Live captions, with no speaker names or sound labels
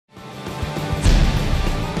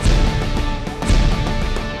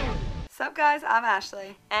up guys, I'm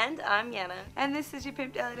Ashley. And I'm Yana. And this is your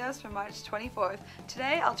PiMP Daily Dose for March 24th.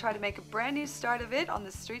 Today I'll try to make a brand new start of it on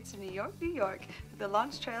the streets of New York, with the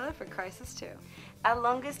launch trailer for Crysis 2. Our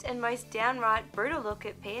longest and most downright brutal look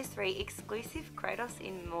at PS3 exclusive Kratos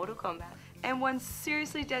in Mortal Kombat. And one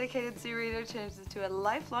seriously dedicated Zurito turns into a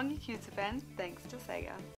lifelong Yakuza fan thanks to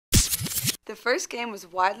Sega. The first game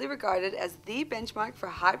was widely regarded as the benchmark for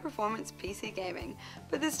high-performance PC gaming,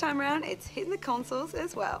 but this time around it's hitting the consoles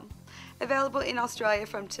as well. Available in Australia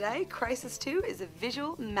from today, Crysis 2 is a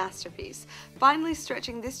visual masterpiece, finally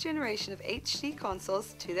stretching this generation of HD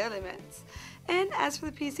consoles to their limits. And as for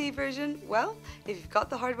the PC version, well, if you've got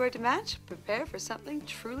the hardware to match, prepare for something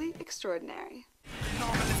truly extraordinary.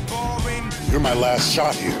 You're my last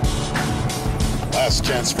shot here. Last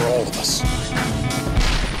chance for all of us.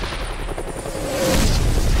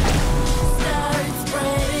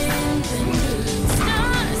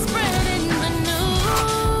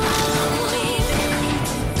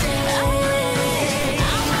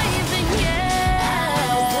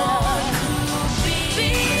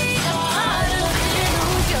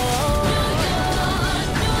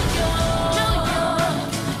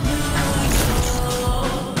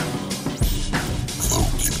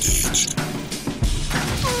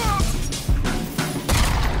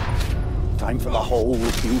 Time for the whole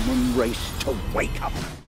human race to wake up.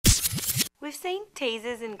 We've seen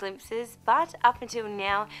teasers and glimpses, but up until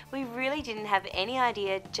now, we really didn't have any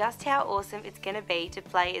idea just how awesome it's going to be to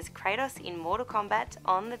play as Kratos in Mortal Kombat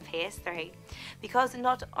on the PS3. Because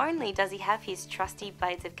not only does he have his trusty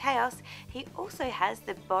Blades of Chaos, he also has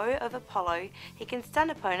the Bow of Apollo, he can stun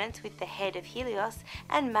opponents with the Head of Helios,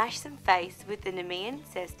 and mash some face with the Nemean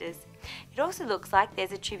Cestus. It also looks like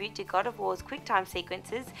there's a tribute to God of War's QuickTime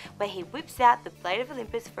sequences, where he whips out the Blade of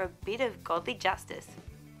Olympus for a bit of godly justice.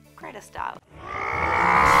 Kratos style.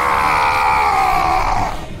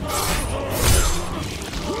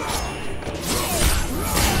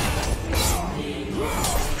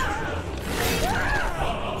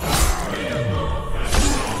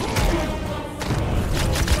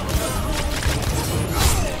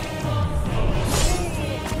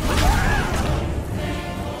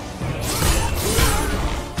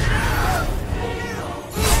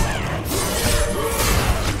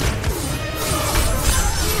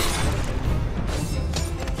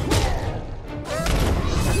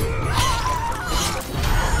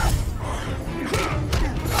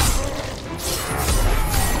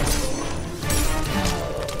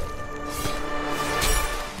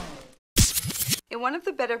 In one of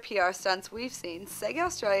the better PR stunts we've seen, Sega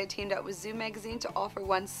Australia teamed up with Zoom Magazine to offer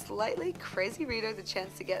one slightly crazy reader the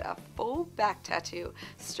chance to get a full back tattoo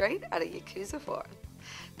straight out of Yakuza 4.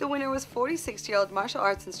 The winner was 46-year-old martial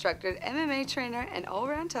arts instructor, MMA trainer, and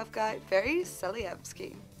all-around tough guy, Ferry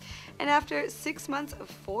Salievsky. And after 6 months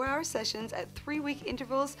of 4-hour sessions at 3-week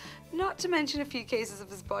intervals, not to mention a few cases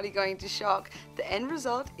of his body going to shock, the end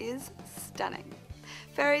result is stunning.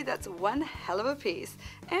 Ferry, that's one hell of a piece.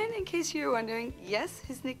 And in case you were wondering, yes,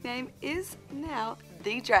 his nickname is now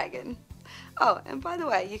The Dragon. Oh, and by the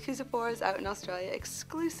way, Yakuza 4 is out in Australia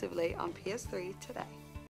exclusively on PS3 today.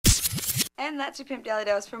 And that's your PiMP Daily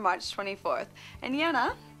Dose for March 24th. And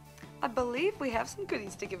Yana, I believe we have some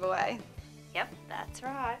goodies to give away. Yep, that's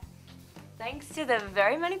right. Thanks to the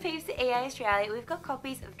very many peeps at EA Australia, we've got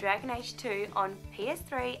copies of Dragon Age 2 on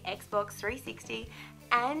PS3, Xbox 360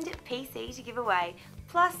 and PC to give away,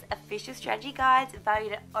 plus official strategy guides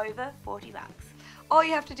valued at over $40. All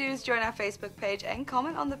you have to do is join our Facebook page and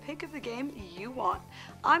comment on the pick of the game you want.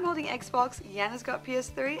 I'm holding Xbox, Yana's got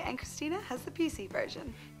PS3, and Christina has the PC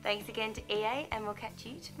version. Thanks again to EA, and we'll catch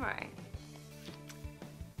you tomorrow.